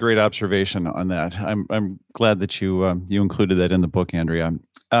it's a great observation on that. I'm glad that you included that in the book, Andrea.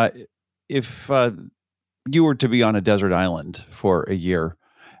 If you were to be on a desert island for a year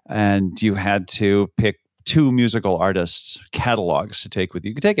and you had to pick 2 musical artists' catalogs to take with you,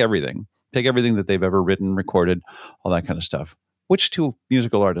 you could take everything that they've ever written, recorded, all that kind of stuff. Which 2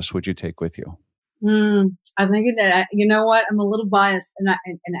 musical artists would you take with you? I think that you know what, I'm a little biased, and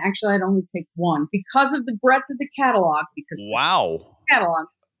actually I'd only take one because of the breadth of the catalog. Because wow, the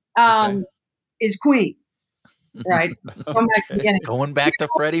catalog is Queen, right? Going back to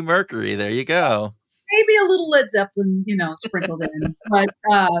Freddie Mercury. There you go. Maybe a little Led Zeppelin, sprinkled in. But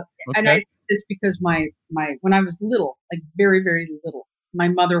and I say this because my when I was little, like very, very little, my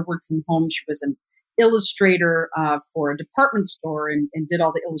mother worked from home. She was an illustrator for a department store and did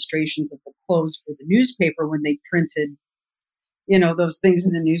all the illustrations of the clothes for the newspaper when they printed, those things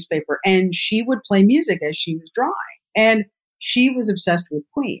in the newspaper. And she would play music as she was drawing. And she was obsessed with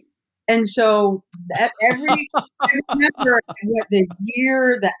Queen. And so that I remember the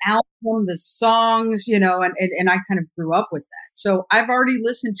year, the album, the songs, and I kind of grew up with that. So I've already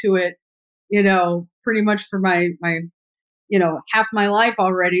listened to it, pretty much for my half my life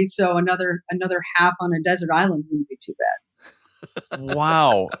already. So another half on a desert island wouldn't be too bad.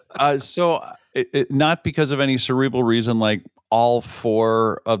 Wow. So not because of any cerebral reason, like all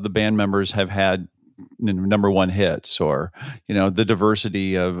 4 of the band members have had number 1 hits or, the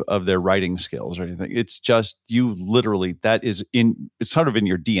diversity of their writing skills or anything. It's just you literally, it's sort of in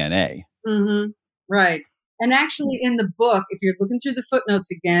your DNA. Mm-hmm. Right. And actually in the book, if you're looking through the footnotes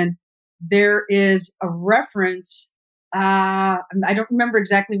again, there is a reference. I don't remember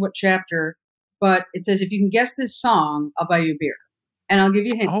exactly what chapter, but it says, if you can guess this song, I'll buy you a beer. And I'll give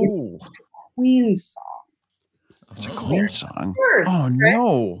you a hint. Oh. It's a Queen song. It's a Queen song. Course, oh, right?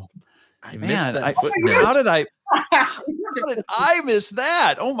 No. I missed that footnote. How did I miss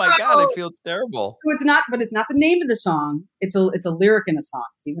that? Oh my God, I feel terrible. So it's not the name of the song. It's a lyric in a song.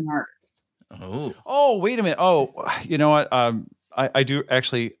 It's even harder. Oh, wait a minute. Oh, you know what? I do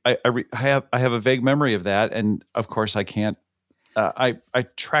actually. I have a vague memory of that, and of course I can't. I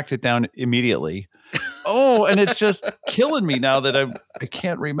tracked it down immediately. Oh, and it's just killing me now that I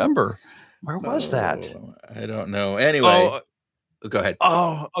can't remember. Where was that? I don't know. Anyway, go ahead.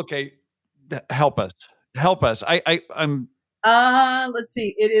 Oh, okay. Help us. Help us. I'm. Let's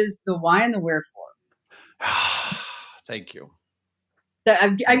see. It is the why and the wherefore. Thank you.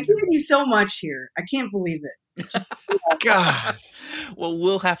 I've given you so much here. I can't believe it. Just, God. Well,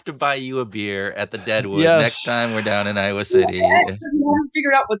 we'll have to buy you a beer at the Deadwood Yes. next time we're down in Iowa City. you haven't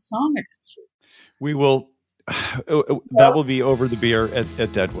figured out what song it is. We will. That will be over the beer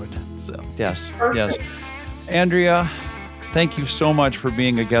at Deadwood. So Yes. Perfect. Yes. Andrea, thank you so much for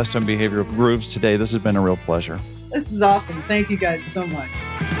being a guest on Behavioral Grooves today. This has been a real pleasure. This is awesome. Thank you guys so much.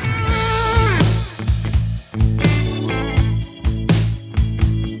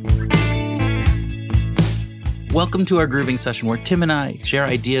 welcome to our grooving session where Tim and I share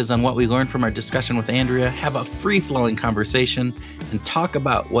ideas on what we learned from our discussion with Andrea, have a free-flowing conversation, and talk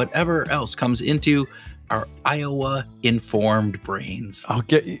about whatever else comes into our Iowa-informed brains.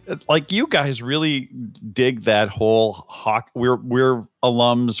 Okay, like you guys really dig that whole we're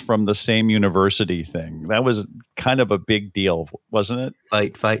alums from the same university thing. That was kind of a big deal, wasn't it?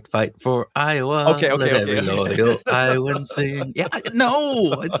 Fight, fight, fight for Iowa. Okay. Let every loyal Iowan sing. Yeah,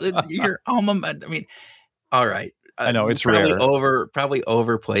 no, it's your alma mater. I mean, all right. I know it's probably rare. Probably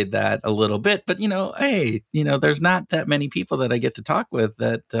overplayed that a little bit, but hey, there's not that many people that I get to talk with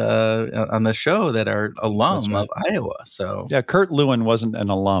that on the show that are alum of Iowa. So yeah, Kurt Lewin wasn't an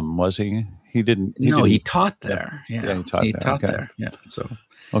alum, was he? He didn't. He taught there. Yeah, he taught there. Yeah. So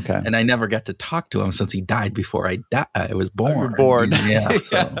okay, and I never got to talk to him since he died before I was born. Yeah.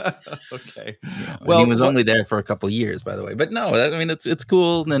 So okay. Well, he was only there for a couple of years, by the way. But no, I mean it's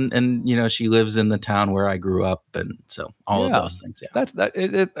cool, and she lives in the town where I grew up, and so all of those things. Yeah, that's that.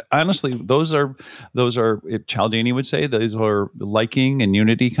 It honestly, those are Cialdini would say those are liking and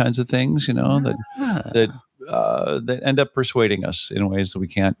unity kinds of things. That end up persuading us in ways that we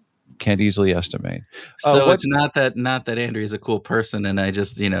can't easily estimate. So it's not that Andrea is a cool person and I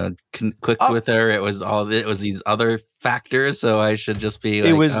just clicked with her. It was these other factors, so I should just be like,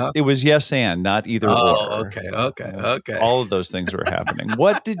 it was yes and not either or. Okay. All of those things were happening.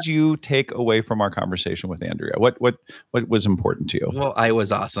 What did you take away from our conversation with Andrea? What was important to you? Well, I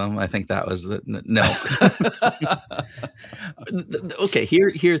was awesome. I think that was no. Okay,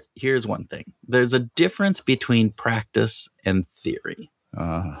 here's one thing. There's a difference between practice and theory.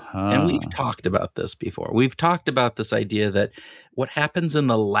 And we've talked about this before. We've talked about this idea that what happens in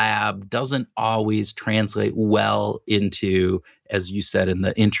the lab doesn't always translate well into, as you said in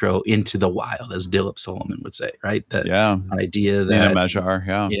the intro, into the wild, as Dilip Solomon would say, right? That idea that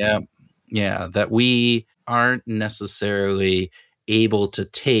that we aren't necessarily able to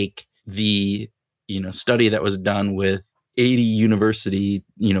take the study that was done with 80 university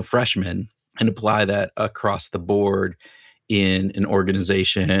freshmen and apply that across the board in an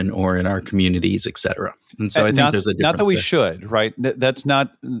organization or in our communities, et cetera. And so I think there's a difference. Not that we should, right? That's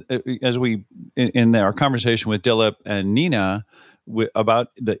not, as we, in our conversation with Dilip and Nina about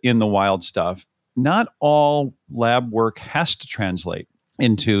the in the wild stuff, not all lab work has to translate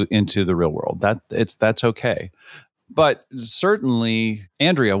into the real world. That's okay. But certainly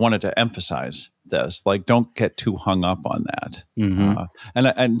Andrea wanted to emphasize this, like, don't get too hung up on that. Mm-hmm.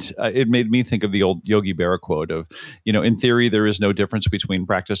 And it made me think of the old Yogi Berra quote of, in theory, there is no difference between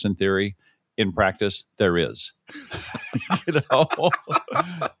practice and theory. In practice, there is.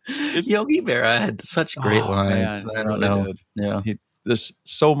 Yogi Berra had such great lines. Man, I don't know. Yeah. There's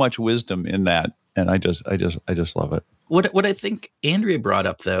so much wisdom in that. And I just love it. What I think Andrea brought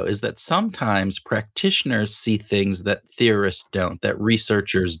up, though, is that sometimes practitioners see things that theorists don't, that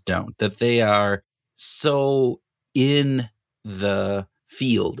researchers don't, that they are so in the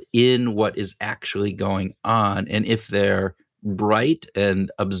field, in what is actually going on. And if they're bright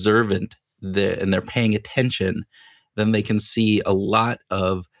and observant and they're paying attention, then they can see a lot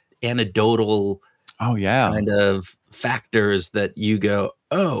of anecdotal kind of factors that you go,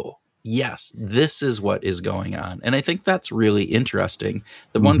 oh, yes, this is what is going on. And I think that's really interesting.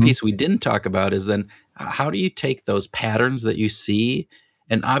 The one piece we didn't talk about is then how do you take those patterns that you see?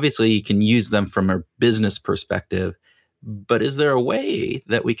 And obviously you can use them from a business perspective, but is there a way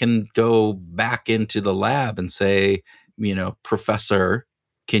that we can go back into the lab and say, professor,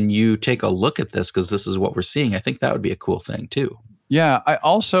 can you take a look at this? Because this is what we're seeing. I think that would be a cool thing too. Yeah, I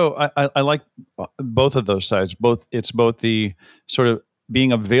also I like both of those sides. It's both the sort of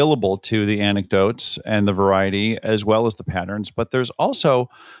being available to the anecdotes and the variety as well as the patterns. But there's also,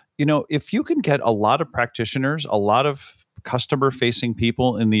 if you can get a lot of practitioners, a lot of customer facing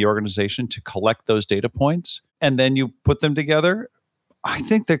people in the organization to collect those data points, and then you put them together, I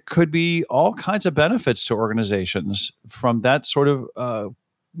think there could be all kinds of benefits to organizations from that sort of,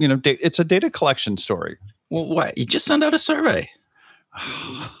 it's a data collection story. Well, what? You just send out a survey.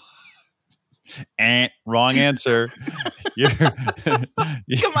 Wrong answer. Come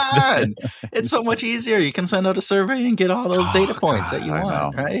on. It's so much easier. You can send out a survey and get all those data points that you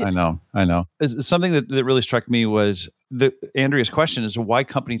want, right? I know. Something that really struck me was Andrea's question is why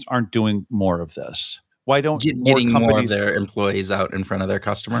companies aren't doing more of this. Why don't getting more of their employees out in front of their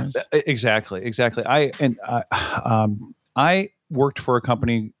customers? Exactly. I worked for a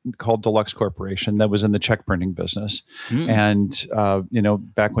company called Deluxe Corporation that was in the check printing business. And,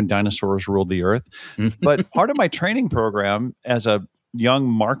 back when dinosaurs ruled the earth. But part of my training program as a young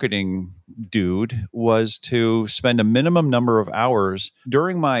marketing dude was to spend a minimum number of hours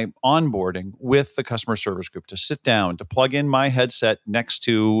during my onboarding with the customer service group to sit down, to plug in my headset next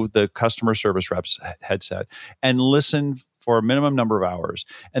to the customer service rep's headset and listen for a minimum number of hours.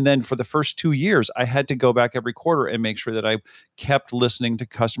 And then for the first 2 years, I had to go back every quarter and make sure that I kept listening to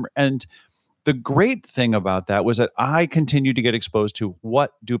customer. And the great thing about that was that I continued to get exposed to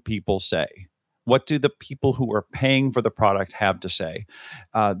what do people say? What do the people who are paying for the product have to say?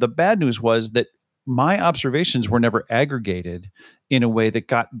 The bad news was that my observations were never aggregated in a way that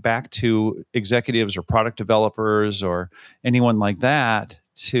got back to executives or product developers or anyone like that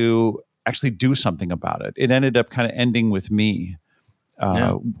to actually do something about it. It ended up kind of ending with me,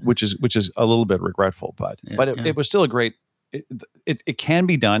 which is a little bit regretful, but it was still a great. It can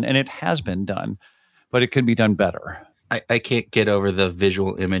be done, and it has been done, but it could be done better. I can't get over the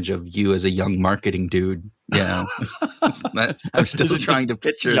visual image of you as a young marketing dude. Yeah. I'm still trying to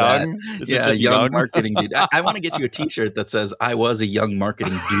picture that. Yeah, young marketing dude. I want to get you a t-shirt that says, I was a young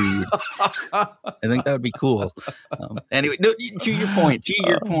marketing dude. I think that would be cool. Anyway, no, to your point,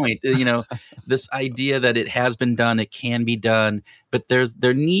 this idea that it has been done, it can be done, but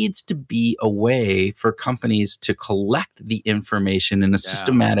there needs to be a way for companies to collect the information in a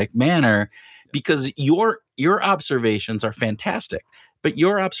systematic manner, because your observations are fantastic. But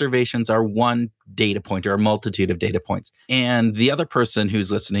your observations are one data point or a multitude of data points. And the other person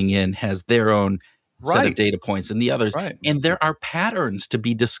who's listening in has their own set of data points and the others. Right. And there are patterns to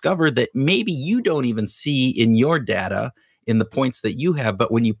be discovered that maybe you don't even see in your data in the points that you have.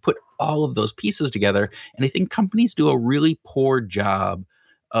 But when you put all of those pieces together, and I think companies do a really poor job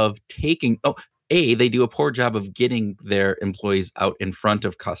of they do a poor job of getting their employees out in front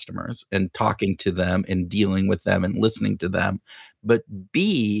of customers and talking to them and dealing with them and listening to them. But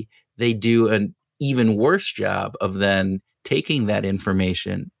B, they do an even worse job of then taking that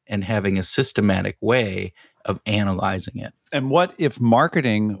information and having a systematic way of analyzing it. And what if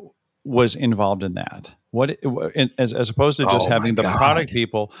marketing was involved in that? What as opposed to just having the product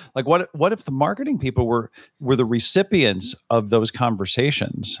people, like what if the marketing people were the recipients of those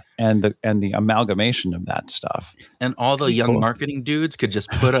conversations and the amalgamation of that stuff, and all the young marketing dudes could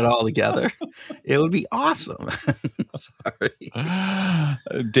just put it all together? It would be awesome. Sorry,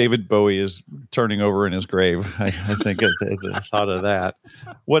 David Bowie is turning over in his grave. I think at the thought of that.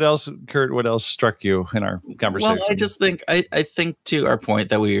 What else, Kurt? What else struck you in our conversation? Well, I just think I think to our point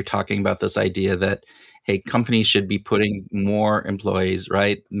that we were talking about this idea that, hey, companies should be putting more employees,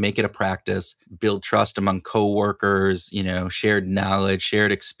 right? Make it a practice, build trust among coworkers, shared knowledge,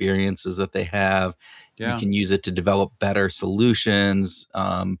 shared experiences that they have. Yeah. You can use it to develop better solutions,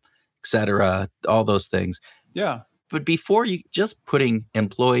 et cetera, all those things. Yeah. But before you just putting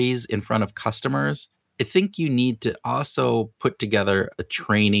employees in front of customers, I think you need to also put together a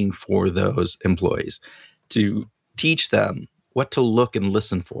training for those employees to teach them what to look and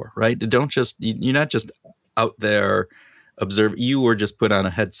listen for, right? You're not just out there observe. You were just put on a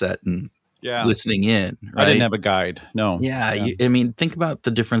headset and listening in, right? I didn't have a guide. No. Yeah. Think about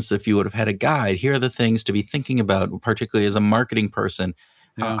the difference if you would have had a guide. Here are the things to be thinking about, particularly as a marketing person.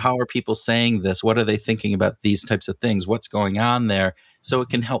 Yeah. How are people saying this? What are they thinking about these types of things? What's going on there? So it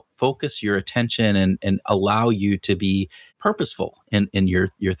can help focus your attention and allow you to be purposeful in your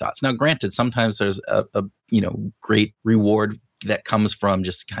thoughts. Now, granted, sometimes there's a great reward that comes from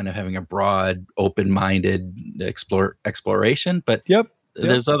just kind of having a broad, open-minded exploration. But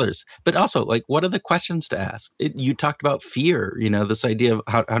there's others. But also, like, what are the questions to ask? You talked about fear, this idea of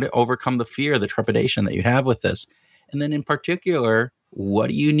how to overcome the fear, the trepidation that you have with this. And then in particular, what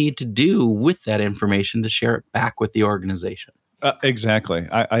do you need to do with that information to share it back with the organization? Exactly.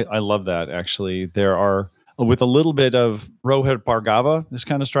 I love that. Actually, there are, with a little bit of Rohit Bhargava is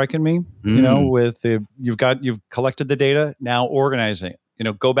kind of striking me, with you've collected the data, now organizing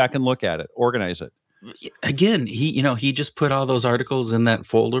it, go back and look at it, organize it. Again, he just put all those articles in that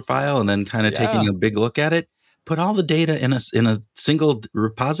folder file and then kind of taking a big look at it, put all the data in a single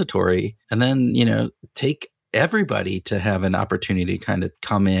repository, and then, take everybody to have an opportunity to kind of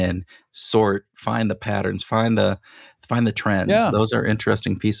come in, sort, find the patterns, find the trends. Yeah. Those are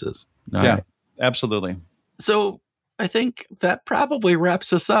interesting pieces. All right. Absolutely. So I think that probably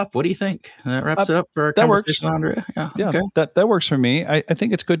wraps us up. What do you think? That wraps it up for our that works. conversation, Andrea? Yeah, okay. that works for me. I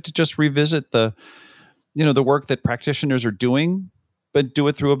think it's good to just revisit the work that practitioners are doing, but do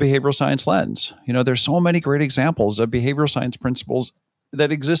it through a behavioral science lens. There's so many great examples of behavioral science principles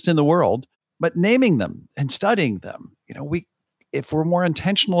that exist in the world, but naming them and studying them, if we're more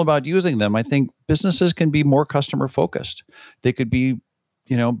intentional about using them, I think businesses can be more customer focused. They could be,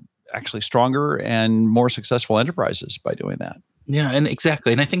 actually stronger and more successful enterprises by doing that. Yeah, and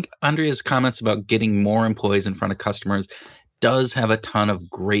exactly. And I think Andrea's comments about getting more employees in front of customers does have a ton of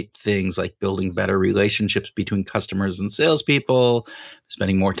great things, like building better relationships between customers and salespeople,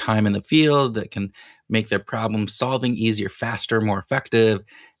 spending more time in the field that can make their problem solving easier, faster, more effective,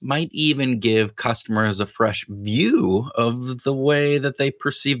 might even give customers a fresh view of the way that they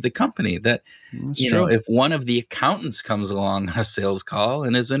perceive the company. That, That's true. if one of the accountants comes along on a sales call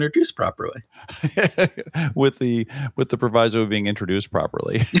and is introduced properly. with the proviso of being introduced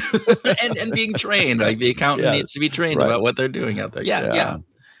properly. and being trained, like the accountant needs to be trained about what they're doing out there.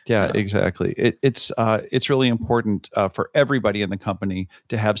 Yeah, exactly. It's really important for everybody in the company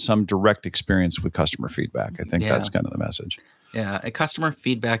to have some direct experience with customer feedback. I think that's kind of the message. Yeah, and customer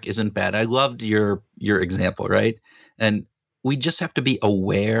feedback isn't bad. I loved your example, right? And we just have to be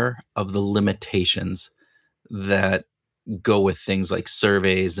aware of the limitations that go with things like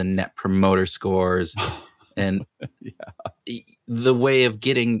surveys and net promoter scores. And the way of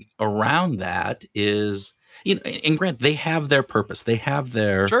getting around that is, and Grant, they have their purpose. They have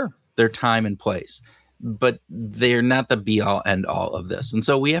their time and place, but they're not the be all end all of this. And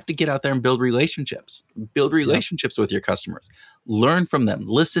so we have to get out there and build relationships with your customers, learn from them,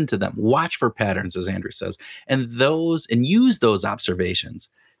 listen to them, watch for patterns, as Andrew says, and use those observations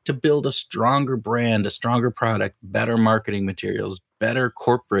to build a stronger brand, a stronger product, better marketing materials, better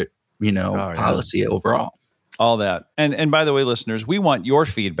corporate, policy overall. All that. And by the way, listeners, we want your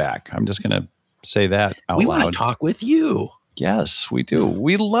feedback. I'm just going to say that out loud. We want to talk with you. Yes, we do.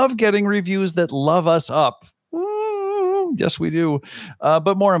 We love getting reviews that love us up. Yes, we do.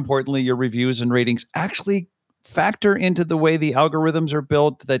 But more importantly, your reviews and ratings actually factor into the way the algorithms are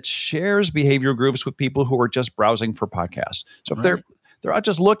built that shares behavior grooves with people who are just browsing for podcasts. So if they're not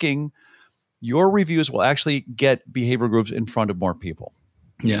just looking, your reviews will actually get behavior grooves in front of more people.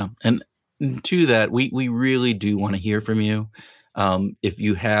 Yeah. And to that, we really do want to hear from you. If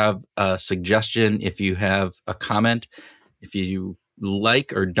you have a suggestion, if you have a comment, if you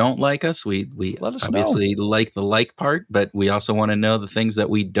like or don't like us, we let us obviously like the like part, but we also want to know the things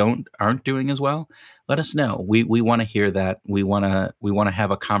that we aren't doing as well. Let us know. We want to hear that. We want to have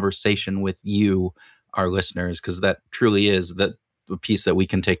a conversation with you, our listeners, because that truly is the piece that we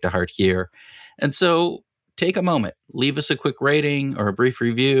can take to heart here. And so take a moment, leave us a quick rating or a brief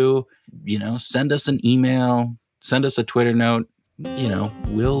review, send us an email, send us a Twitter note,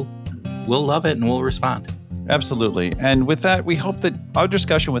 we'll love it and we'll respond. Absolutely. And with that, we hope that our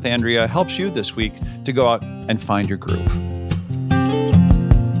discussion with Andrea helps you this week to go out and find your groove.